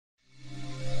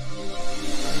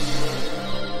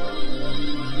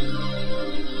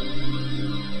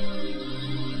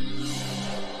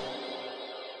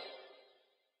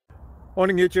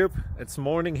Morning YouTube, it's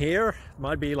morning here. It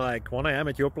might be like 1 a.m.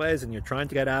 at your place and you're trying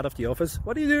to get out of the office.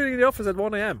 What are you doing in the office at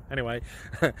 1 a.m? Anyway,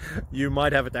 you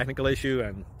might have a technical issue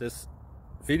and this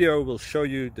video will show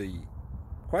you the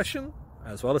question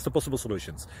as well as the possible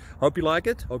solutions. Hope you like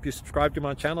it, hope you subscribe to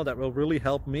my channel. That will really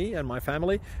help me and my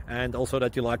family, and also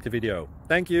that you like the video.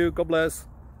 Thank you, God bless.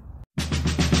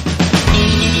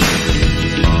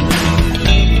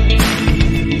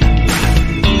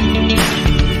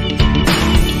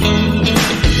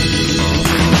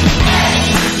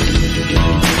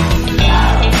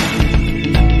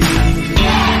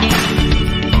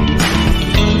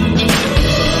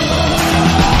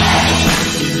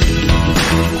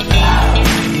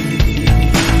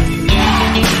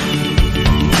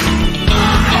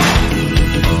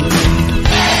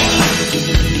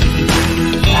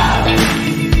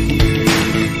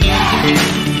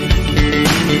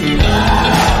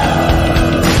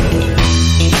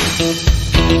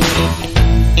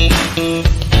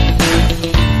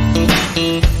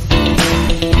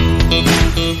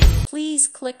 Please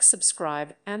click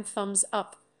subscribe and thumbs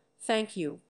up. Thank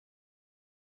you.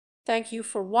 Thank you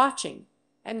for watching,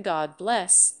 and God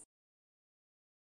bless.